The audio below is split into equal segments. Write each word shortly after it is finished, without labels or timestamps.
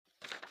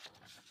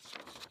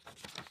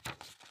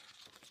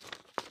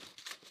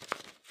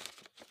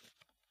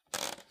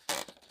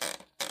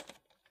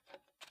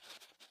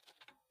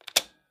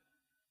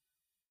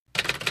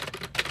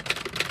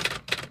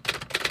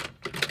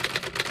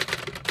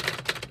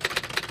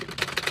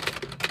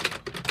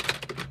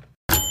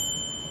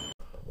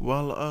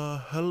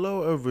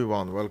Hello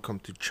everyone. Welcome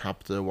to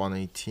chapter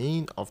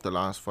 118 of The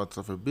Last Thoughts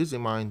of a Busy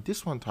Mind.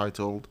 This one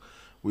titled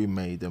We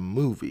Made a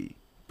Movie,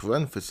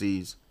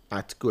 parentheses,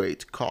 at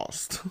great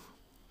cost.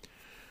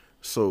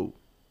 so,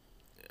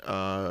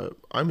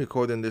 I'm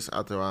recording this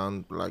at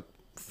around like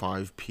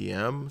 5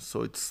 p.m.,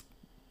 so it's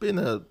been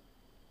a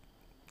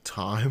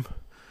time.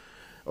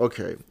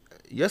 Okay,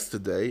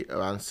 yesterday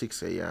around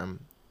 6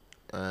 a.m.,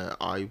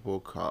 I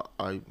woke up,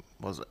 I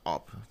was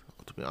up,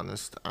 to be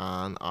honest,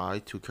 and I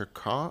took a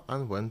car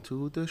and went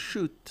to the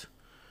shoot,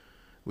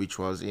 which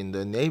was in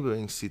the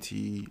neighboring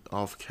city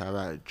of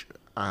Karaj.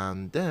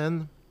 And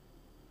then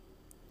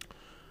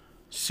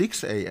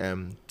 6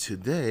 a.m.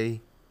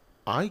 today,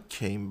 I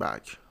came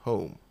back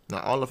home.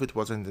 Now, all of it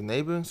was in the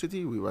neighboring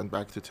city. We went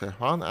back to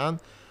Tehran and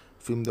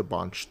filmed a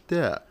bunch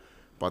there.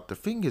 But the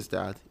thing is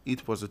that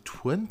it was a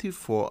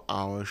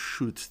 24-hour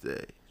shoot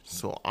day.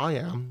 So I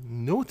am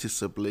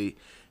noticeably,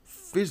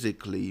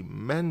 physically,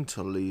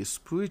 mentally,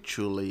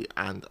 spiritually,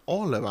 and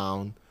all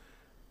around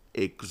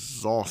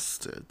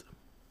exhausted.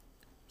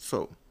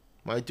 So,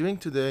 my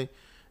drink today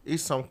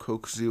is some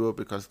Coke Zero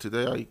because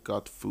today I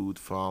got food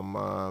from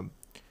a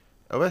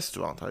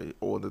restaurant I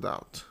ordered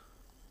out.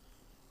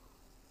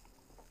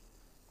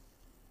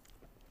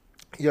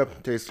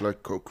 Yep, tastes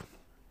like Coke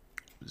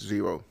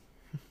Zero.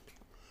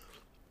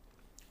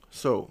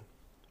 So,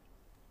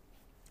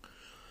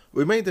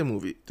 we made the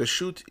movie. The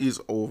shoot is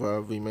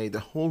over. We made the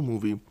whole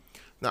movie.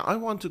 Now, I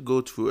want to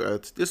go through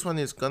it. This one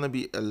is gonna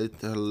be a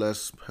little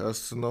less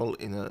personal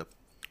in a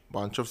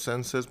bunch of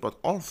senses, but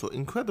also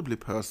incredibly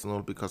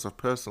personal because of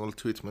personal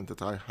treatment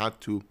that I had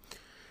to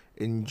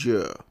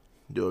endure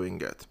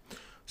during it.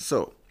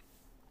 So,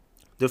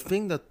 the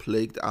thing that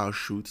plagued our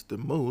shoot the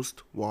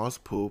most was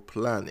poor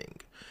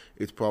planning.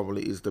 It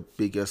probably is the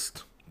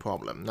biggest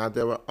problem. Now,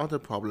 there were other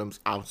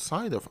problems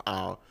outside of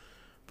our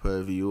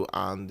purview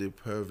and the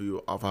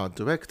purview of our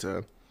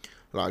director.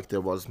 Like,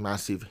 there was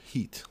massive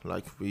heat.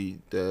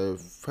 The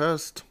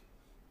first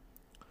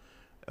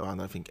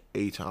around I think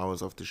 8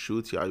 hours of the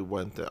shoot. Yeah,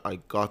 I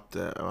got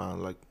there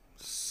around like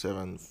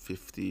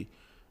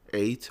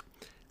 7:58,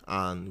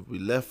 and we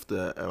left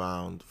there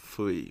around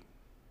 3.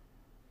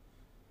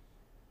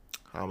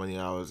 How many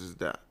hours is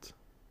that?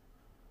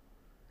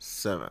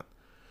 7.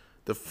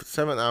 The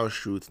 7-hour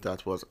shoot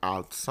that was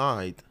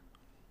outside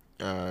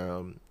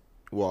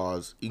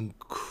was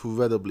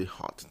incredibly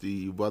hot.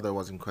 The weather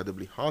was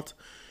incredibly hot.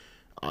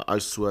 I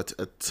sweat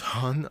a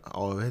ton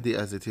already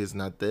as it is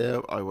not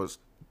there. I was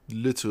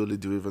literally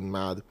driven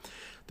mad.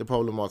 The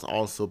problem was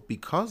also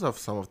because of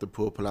some of the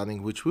poor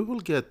planning, which we will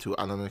get to,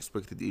 and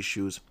unexpected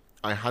issues,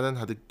 I hadn't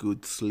had a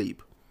good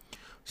sleep.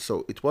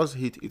 So it was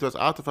heat, it was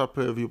out of our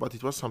purview, but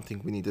it was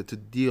something we needed to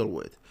deal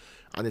with.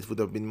 And it would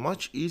have been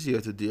much easier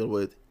to deal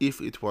with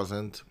if it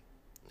wasn't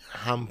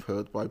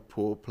hampered by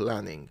poor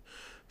planning.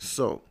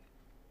 So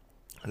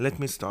let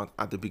me start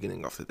at the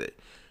beginning of the day.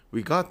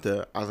 We got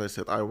there, as I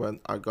said, I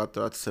got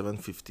there at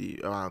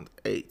 7:50, around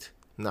 8.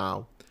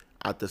 Now,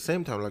 at the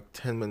same time, like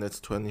 10 minutes,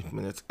 20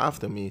 minutes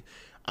after me,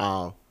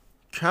 our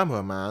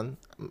cameraman,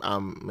 our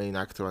main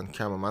actor and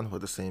cameraman were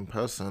the same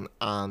person,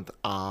 and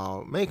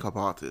our makeup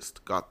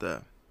artist got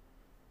there.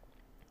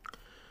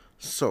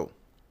 So,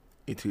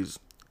 it is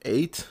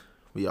 8,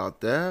 we are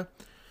there,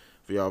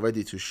 we are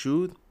ready to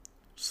shoot.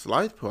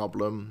 Slight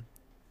problem,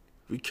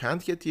 we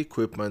can't get the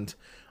equipment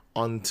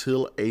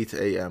until 8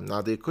 a.m.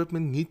 Now, the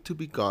equipment need to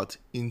be got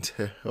in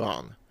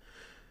Tehran.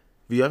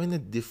 We are in a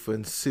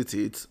different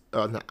city, it's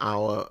an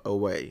hour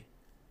away.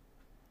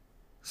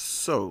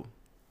 So,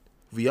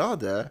 we are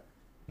there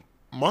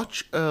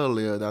much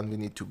earlier than we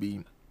need to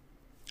be,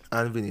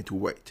 and we need to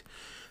wait.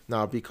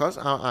 Now, because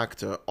our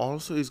actor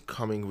also is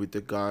coming with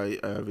the guy,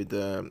 with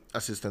the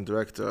assistant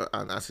director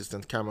and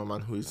assistant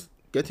cameraman who is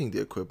getting the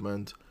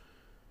equipment,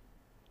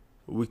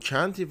 we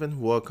can't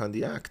even work on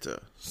the actor.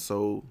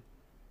 So,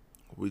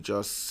 we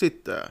just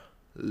sit there.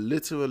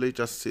 Literally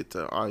just sit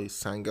there. I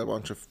sang a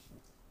bunch of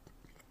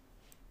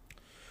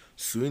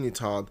Sweeney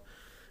Todd,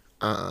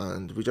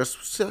 and we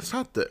just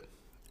sat there.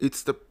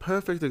 It's the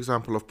perfect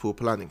example of poor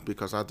planning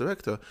because our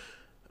director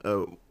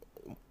uh,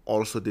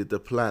 also did the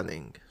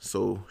planning.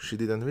 So she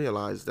didn't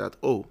realize that,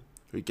 oh,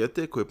 we get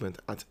the equipment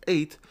at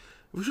 8,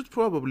 we should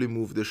probably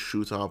move the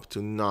shoot up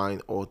to 9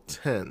 or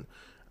 10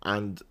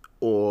 and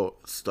or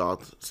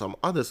start some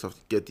other stuff,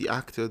 get the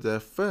actor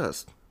there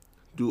first,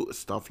 do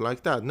stuff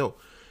like that. No,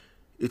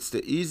 it's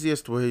the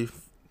easiest way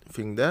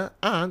thing there,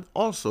 and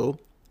also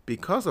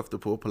because of the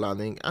poor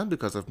planning and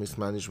because of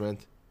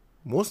mismanagement,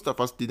 most of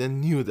us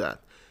didn't knew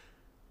that.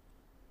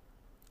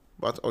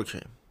 But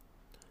okay,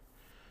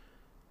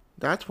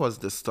 that was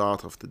the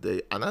start of the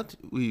day, and as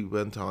we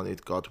went on,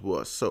 it got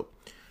worse. So,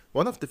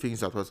 one of the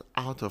things that was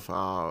out of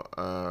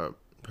our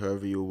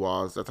purview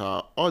was that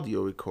our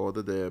audio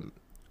recorder, the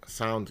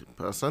sound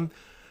person,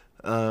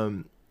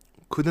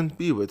 couldn't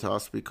be with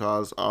us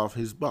because of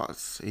his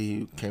boss.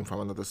 He came from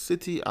another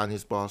city, and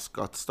his boss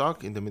got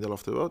stuck in the middle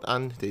of the road,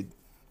 and they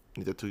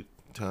needed to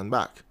turn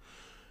back.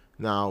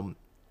 Now,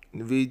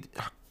 we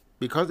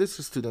because it's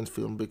a student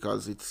film,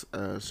 because it's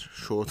a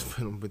short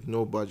film with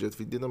no budget,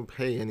 we didn't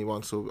pay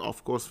anyone, so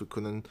of course we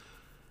couldn't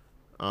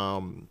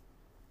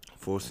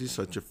foresee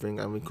such a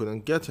thing, and we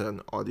couldn't get an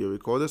audio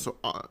recorder. So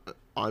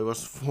I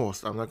was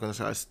forced. I'm not gonna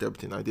say I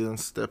stepped in. I didn't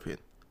step in.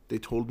 They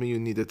told me you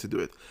needed to do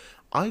it.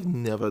 I've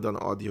never done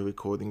audio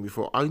recording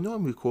before. I know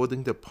I'm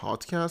recording the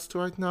podcast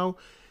right now.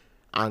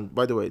 And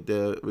by the way,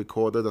 the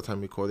recorder that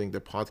I'm recording the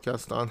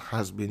podcast on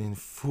has been in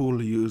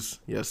full use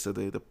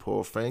yesterday. The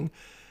poor thing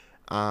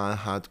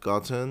had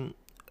gotten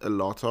a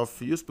lot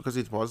of use because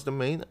it was the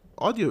main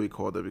audio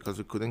recorder, because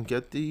we couldn't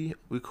get the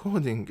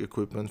recording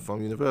equipment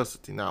from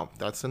university. Now,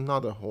 that's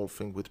another whole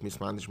thing with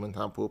mismanagement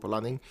and poor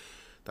planning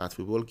that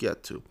we will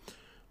get to.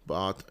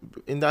 But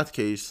in that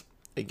case,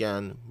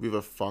 again, we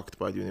were fucked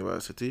by the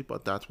university,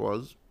 but that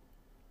was,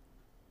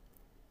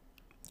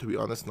 to be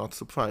honest, not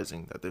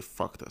surprising that they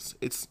fucked us.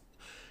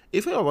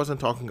 If I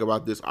wasn't talking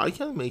about this, I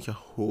can make a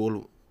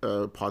whole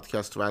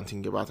podcast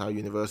ranting about our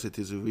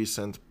university's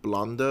recent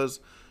blunders.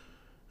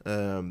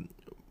 And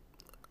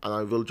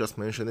I will just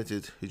mention it,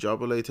 it's hijab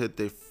related.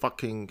 They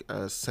fucking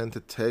sent a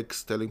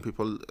text telling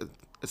people,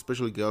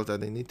 especially girls,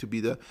 that they need to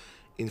be there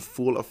in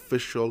full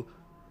official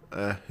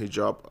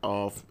hijab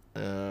of,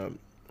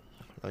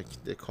 like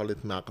they call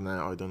it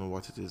magna, I don't know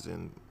what it is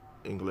in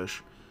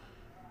English.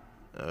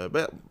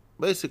 But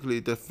basically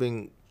the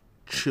thing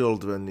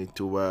children need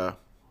to wear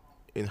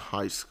in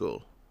high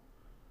school.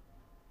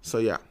 So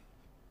yeah,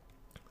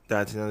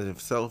 that in and of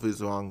itself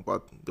is wrong,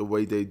 but the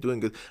way they're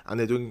doing it, and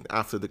they're doing it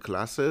after the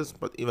classes,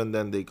 but even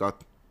then they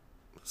got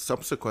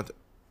subsequent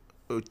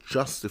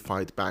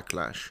justified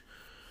backlash.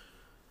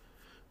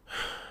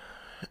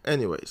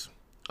 Anyways,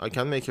 I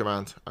can make a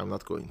rant. I'm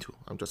not going to.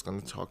 I'm just going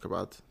to talk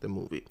about the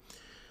movie.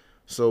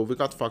 So we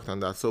got fucked on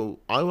that. So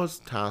I was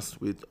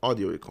tasked with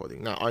audio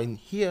recording. Now I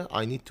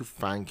need to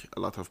thank a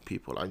lot of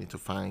people. I need to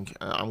thank,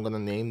 I'm going to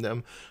name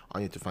them. I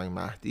need to thank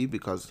Mahdi,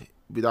 because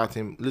without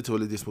him,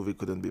 literally this movie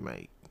couldn't be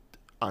made.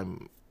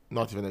 I'm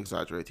not even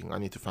exaggerating. I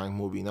need to thank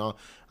Mubina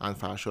and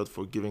Farshad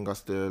for giving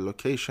us the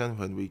location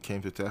when we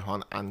came to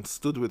Tehran and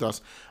stood with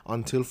us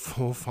until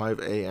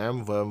 4-5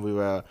 a.m. when we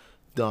were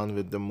done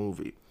with the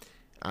movie.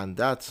 And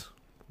that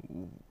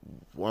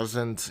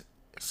wasn't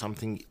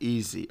something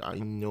easy. I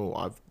know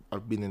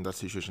I've been in that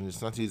situation.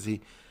 It's not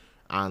easy,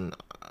 and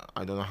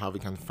I don't know how we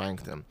can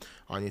thank them.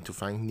 I need to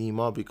thank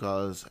Nima,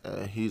 because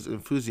his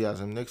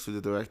enthusiasm next to the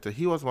director,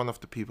 he was one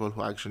of the people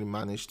who actually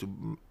managed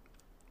to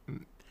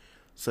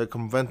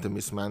circumvent the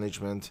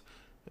mismanagement,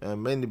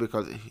 mainly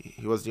because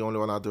he was the only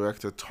one our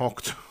director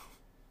talked to.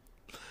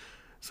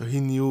 So he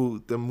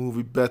knew the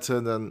movie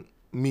better than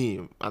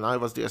me, and I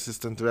was the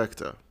assistant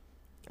director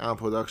and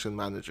production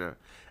manager,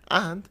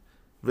 and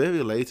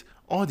very late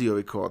audio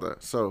recorder.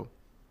 So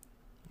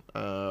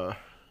I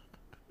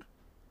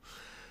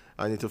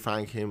need to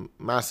thank him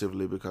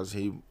massively, because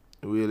he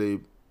really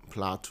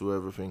plowed through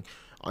everything.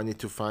 I need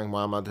to thank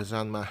Mohammad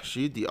Hazan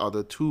Mahshid, the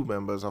other two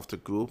members of the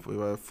group. We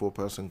were a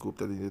 4-person group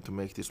that needed to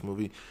make this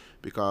movie,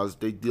 because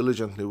they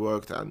diligently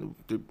worked, and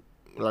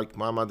like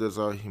Mohammad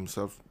Hazan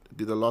himself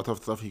did a lot of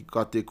stuff. He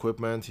got the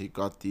equipment, he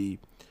got the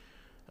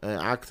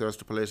actors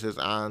to places,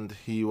 and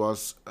he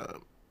was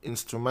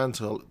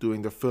instrumental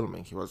doing the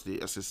filming. He was the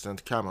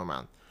assistant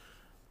cameraman.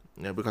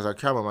 Yeah, because our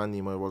cameraman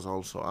Nima was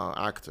also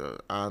our actor,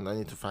 and I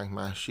need to thank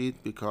Mahshid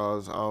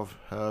because of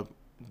her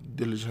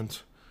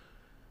diligent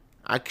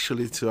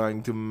actually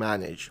trying to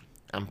manage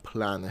and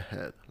plan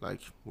ahead,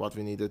 like what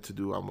we needed to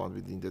do and what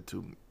we needed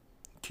to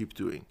keep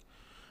doing.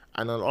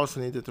 And I also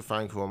needed to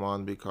thank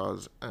Roman,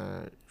 because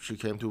she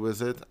came to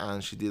visit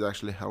and she did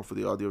actually help with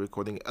the audio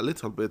recording a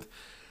little bit.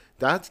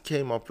 That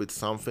came up with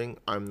something.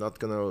 I'm not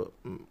gonna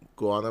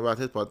go on about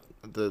it, but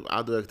the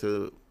art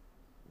director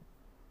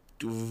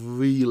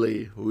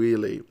really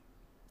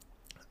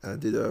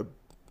did a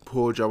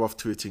poor job of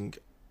treating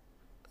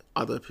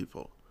other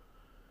people.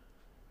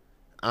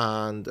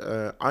 And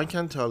I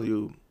can tell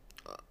you,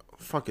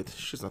 fuck it,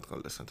 she's not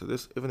gonna listen to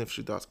this. Even if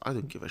she does, I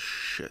don't give a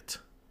shit.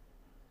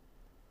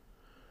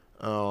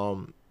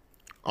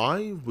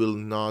 I will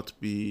not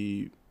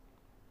be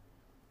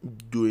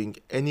doing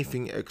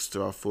anything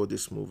extra for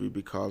this movie,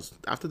 because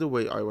after the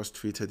way I was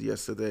treated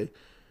yesterday,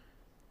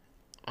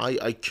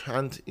 I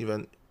don't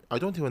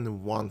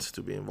even want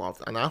to be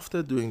involved. And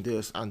after doing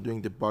this and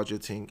doing the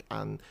budgeting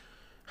and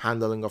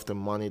handling of the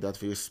money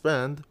that we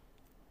spend,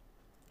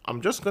 I'm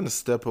just gonna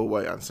step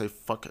away and say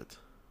fuck it.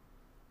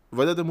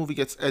 Whether the movie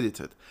gets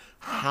edited,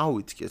 how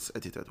it gets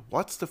edited,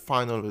 what's the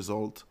final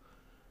result,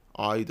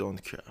 I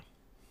don't care.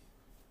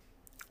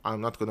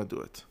 I'm not gonna do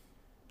it.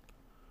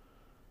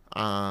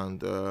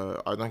 And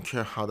I don't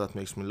care how that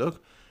makes me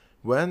look.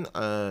 When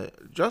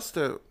just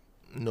a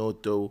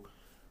note though,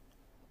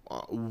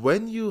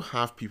 when you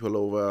have people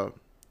over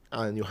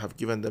and you have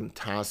given them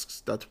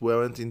tasks that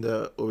weren't in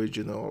the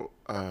original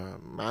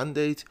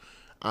mandate,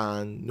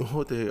 and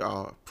know they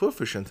are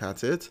proficient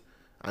at it,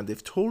 and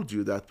they've told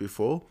you that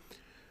before,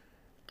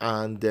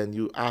 and then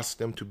you ask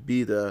them to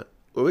be there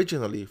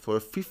originally for a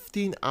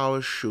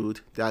 15-hour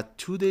shoot that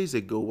 2 days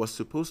ago was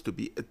supposed to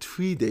be a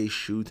 3-day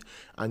shoot,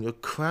 and you're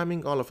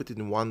cramming all of it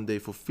in one day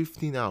for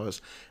 15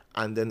 hours,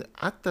 and then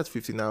at that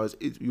 15 hours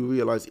you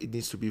realize it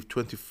needs to be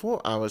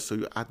 24 hours, so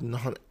you add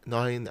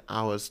 9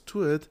 hours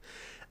to it.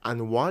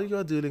 And while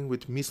you're dealing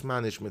with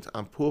mismanagement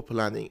and poor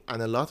planning,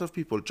 and a lot of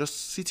people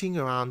just sitting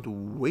around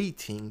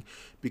waiting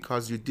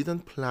because you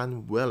didn't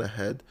plan well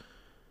ahead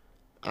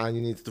and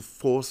you need to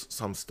force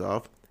some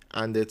stuff,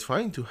 and they're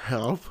trying to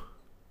help,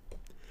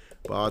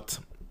 but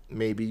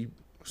maybe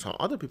some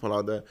other people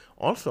out there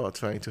also are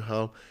trying to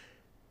help,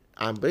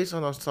 and based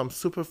on some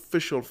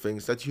superficial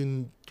things that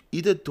you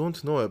either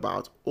don't know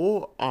about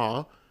or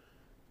are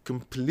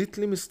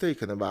completely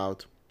mistaken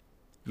about,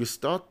 you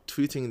start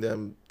treating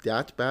them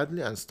that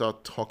badly and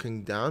start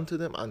talking down to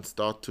them and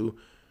start to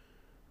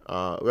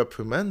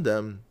reprimand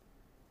them.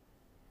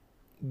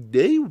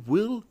 They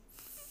will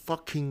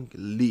fucking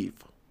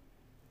leave.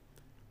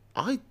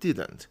 I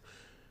didn't.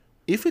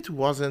 If it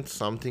wasn't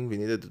something we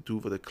needed to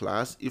do for the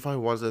class, if I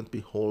wasn't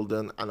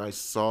beholden and I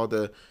saw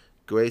the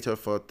great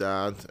effort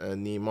that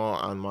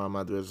Nima and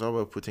Mohammad Reza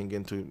were putting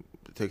into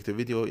take the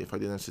video, if I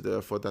didn't see the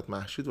effort that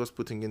Mahshid was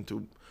putting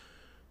into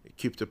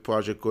keep the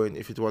project going,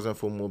 if it wasn't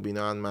for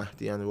Mubina and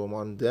Mahdi and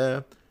Roman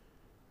there,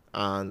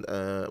 and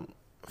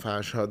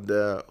Farshad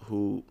there,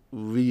 who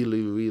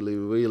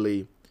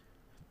really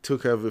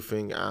took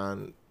everything,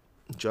 and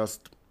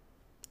just,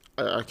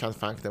 I can't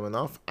thank them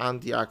enough,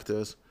 and the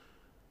actors,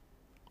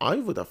 I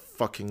would have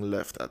fucking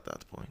left at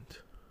that point.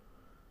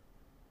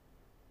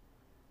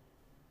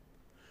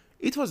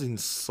 It was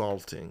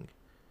insulting.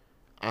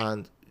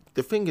 And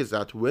the thing is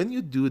that when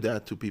you do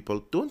that to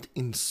people, don't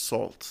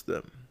insult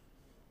them.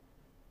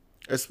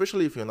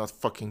 Especially if you're not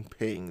fucking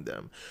paying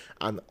them.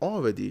 And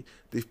already,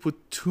 they've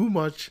put too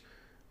much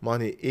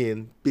money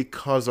in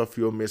because of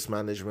your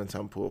mismanagement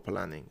and poor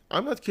planning.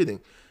 I'm not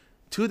kidding.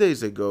 3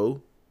 days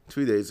ago,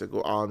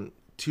 on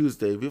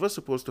Tuesday, we were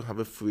supposed to have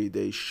a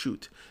 3-day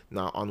shoot.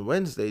 Now, on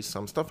Wednesday,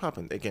 some stuff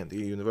happened. Again, the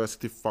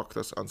university fucked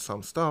us on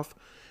some stuff,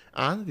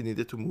 and we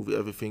needed to move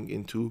everything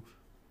into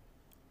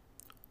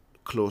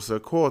closer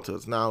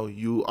quarters. Now,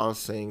 you are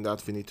saying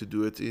that we need to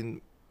do it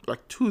in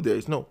like 2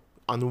 days. No,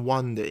 on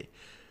 1 day.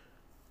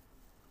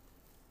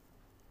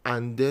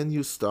 And then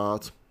you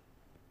start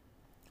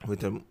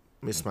with the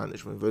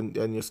mismanagement.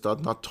 Then you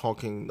start not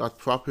talking, not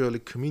properly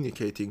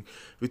communicating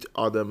with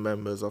other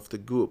members of the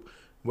group.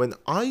 When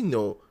I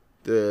know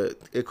the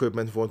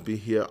equipment won't be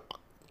here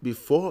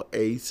before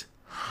 8,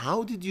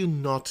 how did you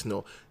not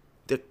know?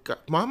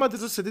 Muhammad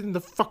just said it in the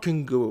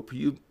fucking group.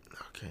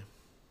 Okay.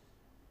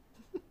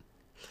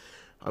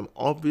 I'm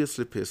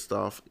obviously pissed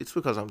off. It's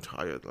because I'm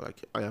tired.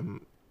 Like,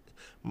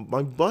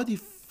 my body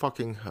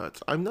fucking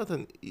hurts. I'm not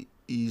an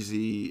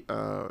easy,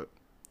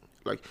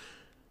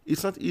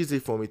 it's not easy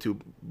for me to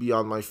be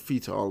on my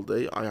feet all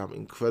day. I am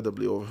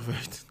incredibly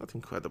overweight. Not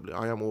incredibly,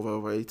 I am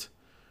overweight.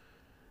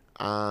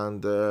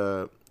 And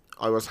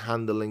I was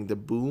handling the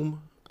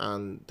boom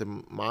and the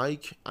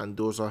mic, and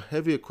those are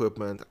heavy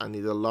equipment. I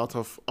need a lot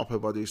of upper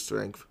body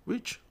strength,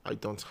 which I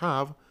don't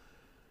have.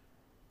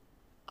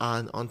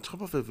 And on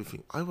top of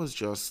everything, I was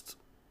just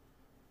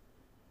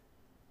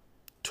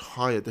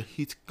tired. The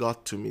heat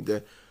got to me.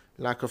 The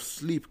lack of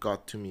sleep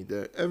got to me.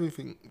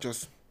 Everything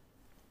just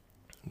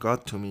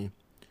got to me.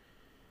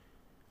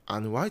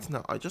 And right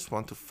now, I just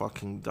want to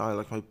fucking die.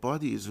 Like, my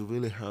body is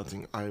really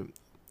hurting. I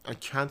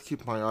can't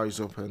keep my eyes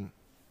open.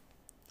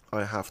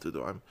 I have to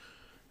do. I'm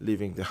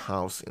leaving the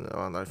house in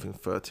around, I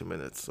think, 30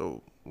 minutes.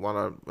 So when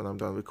I'm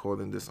done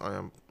recording this, I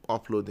am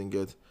uploading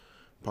it,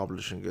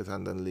 publishing it,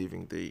 and then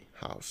leaving the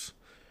house.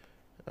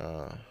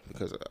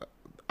 Because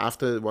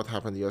after what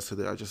happened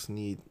yesterday, I just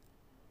need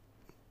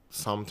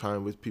some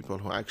time with people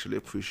who actually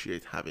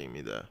appreciate having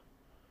me there.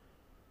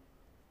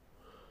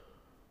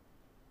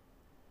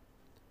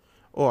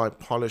 Oh, I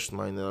polished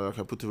my nail. Like,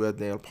 I put the red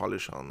nail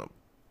polish on them.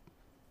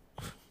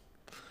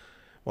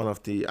 One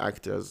of the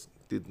actors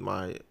did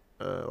my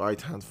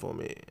right hand for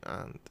me,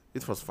 and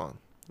it was fun.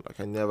 Like,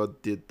 I never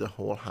did the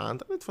whole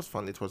hand, and it was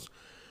fun. It was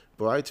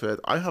bright red.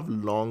 I have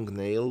long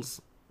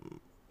nails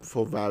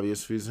for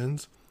various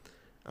reasons,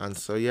 and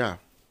so yeah.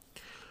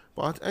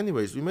 But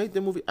anyways, we made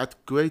the movie at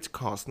great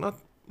cost, not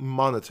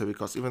monetary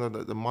cost, even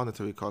though the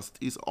monetary cost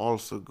is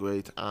also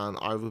great, and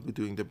I will be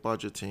doing the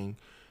budgeting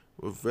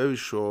very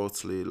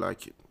shortly,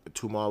 like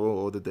tomorrow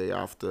or the day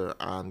after,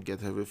 and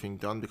get everything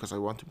done, because I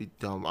want to be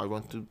done. I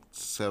want to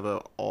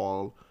sever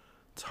all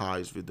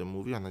ties with the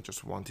movie, and I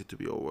just want it to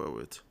be over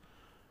with.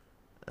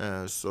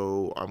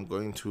 So I'm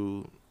going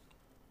to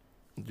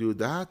do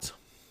that,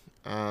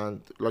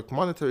 and like,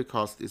 monetary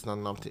cost is not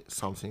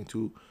something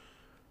to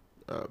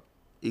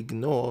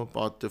ignore,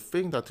 but the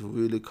thing that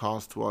really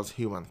cost was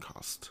human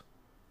cost,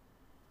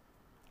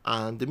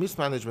 and the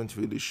mismanagement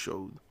really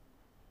showed.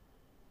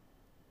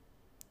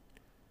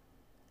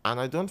 And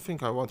I don't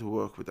think I want to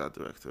work with that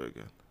director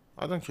again.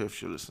 I don't care if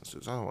she listens to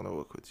this. I don't want to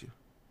work with you.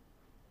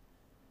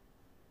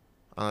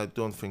 And I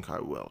don't think I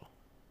will.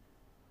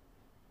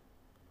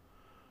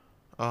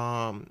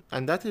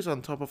 And that is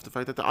on top of the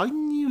fact that I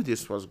knew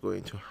this was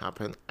going to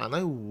happen and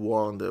I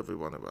warned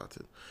everyone about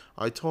it.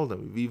 I told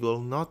them we will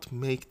not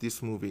make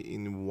this movie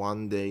in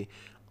one day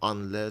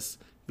unless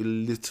we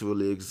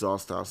literally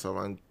exhaust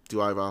ourselves and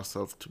drive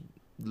ourselves to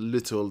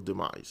literal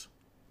demise.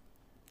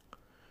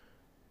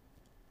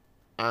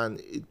 And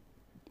it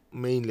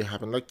mainly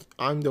happened. Like,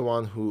 I'm the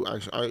one who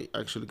I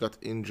actually got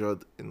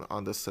injured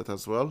on the set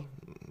as well.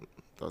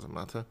 Doesn't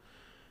matter.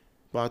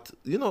 But,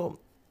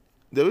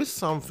 there is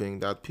something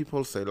that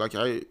people say, like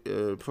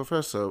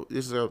professor,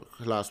 this is a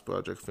class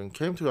project thing,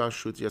 came to our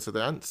shoot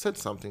yesterday and said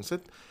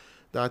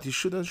that you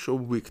shouldn't show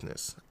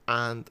weakness.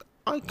 And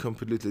I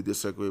completely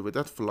disagree with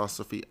that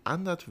philosophy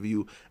and that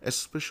view,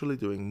 especially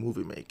during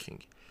movie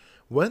making.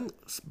 When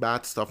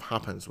bad stuff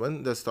happens,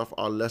 when the stuff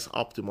are less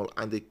optimal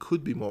and they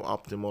could be more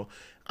optimal,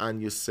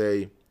 and you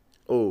say,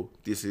 oh,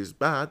 this is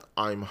bad,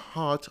 I'm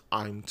hot,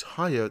 I'm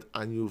tired,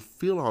 and you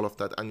feel all of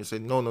that, and you say,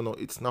 no, no, no,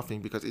 it's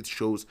nothing because it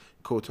shows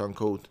quote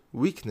unquote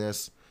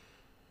weakness,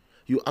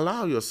 you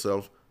allow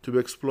yourself to be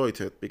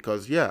exploited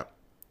because, yeah,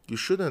 you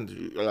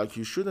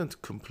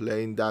shouldn't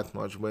complain that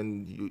much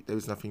when there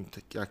is nothing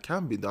that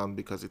can be done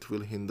because it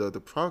will hinder the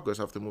progress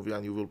of the movie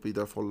and you will be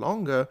there for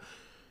longer.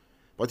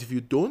 But if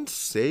you don't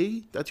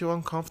say that you're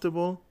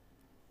uncomfortable,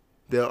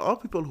 there are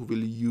people who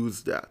will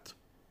use that.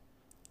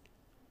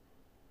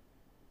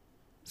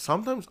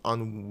 Sometimes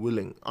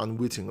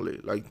unwittingly.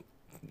 Like,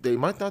 they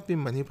might not be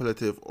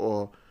manipulative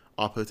or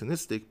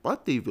opportunistic,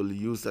 but they will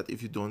use that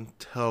if you don't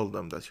tell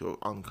them that you're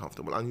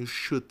uncomfortable. And you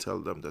should tell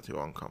them that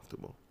you're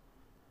uncomfortable.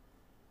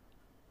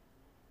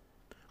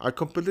 I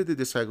completely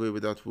disagree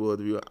with that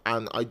worldview,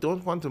 and I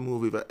don't want a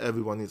movie where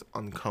everyone is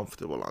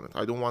uncomfortable on it.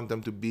 I don't want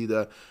them to be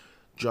there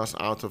just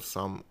out of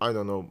some, I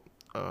don't know,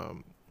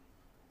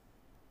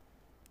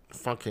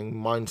 fucking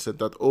mindset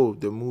that, oh,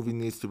 the movie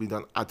needs to be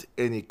done at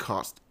any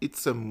cost.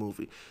 It's a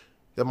movie.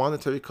 The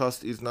monetary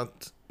cost is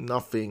not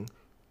nothing,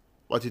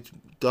 but it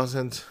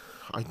doesn't.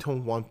 I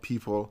don't want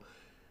people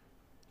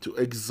to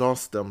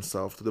exhaust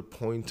themselves to the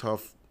point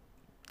of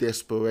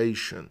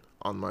desperation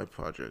on my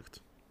project.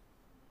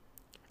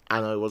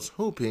 And I was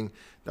hoping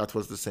that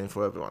was the same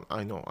for everyone.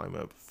 I know I'm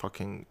a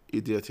fucking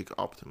idiotic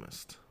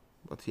optimist,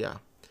 but yeah,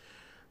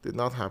 did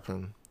not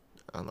happen,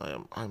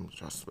 and I'm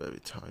just very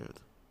tired.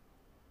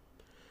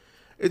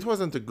 It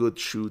wasn't a good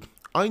shoot.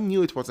 I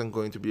knew it wasn't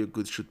going to be a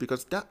good shoot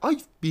because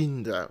I've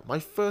been there. My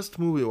first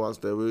movie was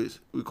there. We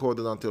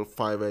recorded until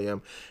 5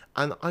 a.m.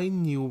 and I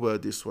knew where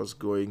this was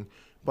going.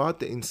 But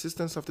the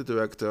insistence of the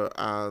director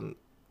and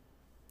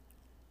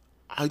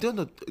I don't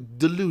know,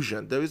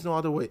 delusion. There is no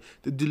other way.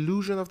 The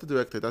delusion of the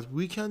director that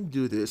we can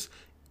do this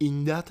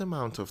in that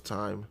amount of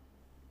time.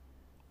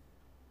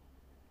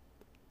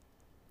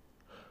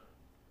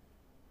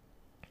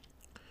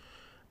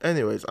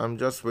 Anyways, I'm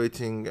just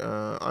waiting.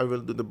 I will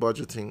do the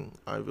budgeting.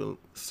 I will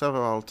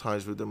several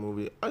times with the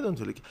movie. I don't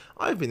really.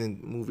 I've been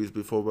in movies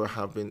before where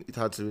it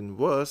has been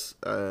worse,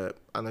 and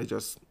I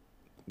just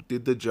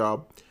did the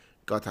job,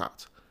 got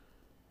out.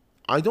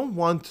 I don't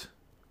want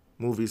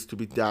movies to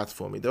be that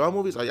for me. There are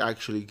movies I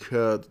actually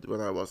cared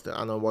when I was there,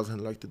 and I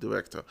wasn't like the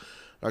director.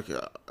 Like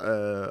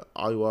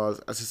I was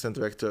assistant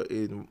director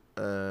in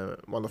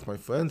one of my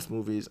friend's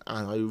movies,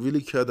 and I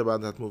really cared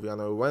about that movie,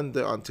 and I went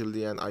there until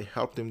the end. I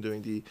helped him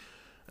doing the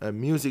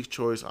music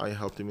choice. I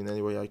helped him in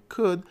any way I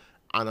could,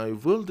 and I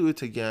will do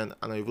it again,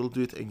 and I will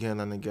do it again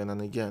and again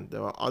and again.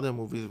 There are other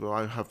movies where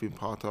I have been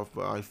part of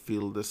where I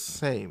feel the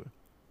same.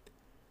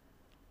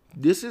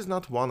 This is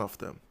not one of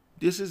them.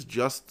 This is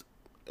just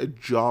a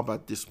job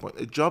at this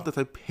point, a job that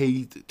I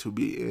paid to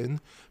be in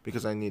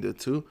because I needed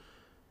to,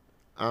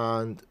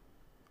 and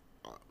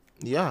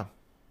yeah,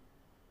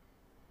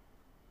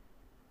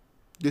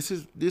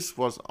 this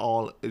was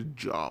all a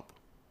job.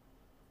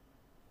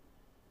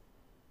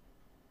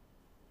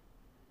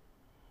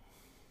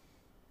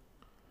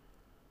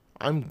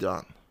 I'm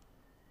done.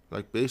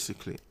 Like,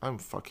 basically, I'm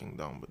fucking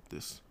done with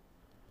this.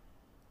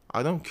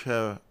 I don't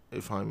care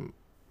if I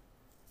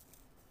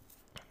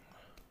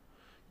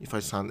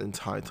sound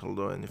entitled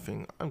or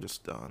anything. I'm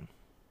just done.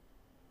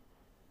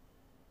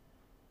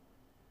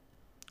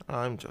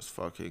 I'm just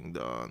fucking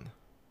done.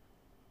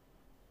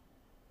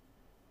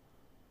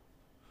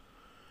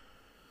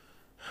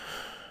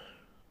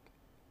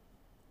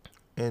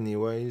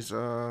 Anyways,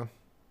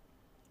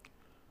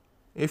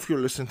 if you're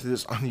listening to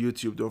this on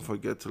YouTube, don't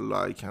forget to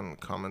like and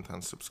comment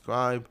and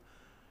subscribe.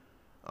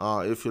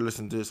 If you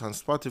listen to this on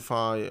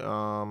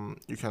Spotify,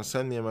 you can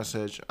send me a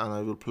message and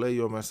I will play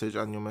your message,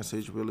 and your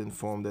message will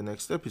inform the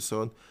next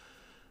episode.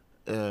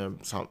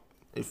 So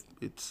if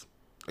it's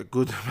a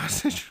good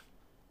message,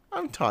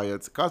 I'm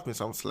tired. Cut me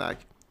some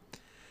slack.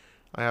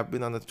 I have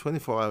been on a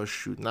 24-hour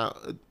shoot now.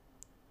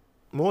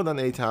 More than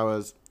 8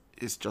 hours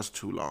is just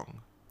too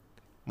long.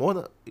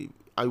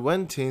 I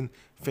went in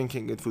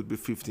thinking it would be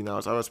 15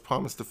 hours. I was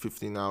promised a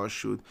 15-hour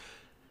shoot.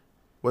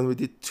 When we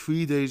did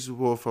 3 days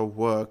worth of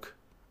work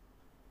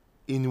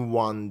in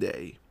one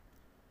day.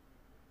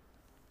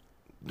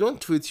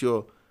 Don't treat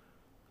your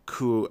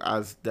crew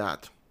as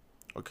that,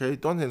 okay?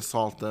 Don't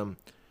insult them.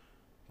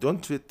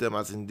 Don't treat them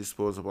as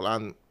indisposable.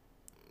 And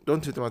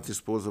Don't treat them as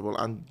disposable,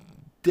 and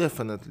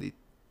definitely,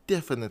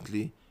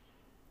 definitely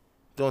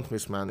don't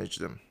mismanage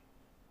them,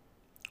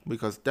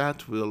 because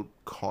that will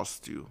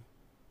cost you,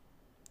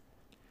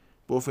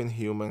 both in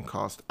human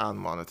cost and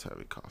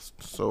monetary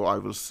cost. So I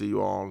will see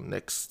you all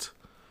next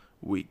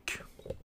week.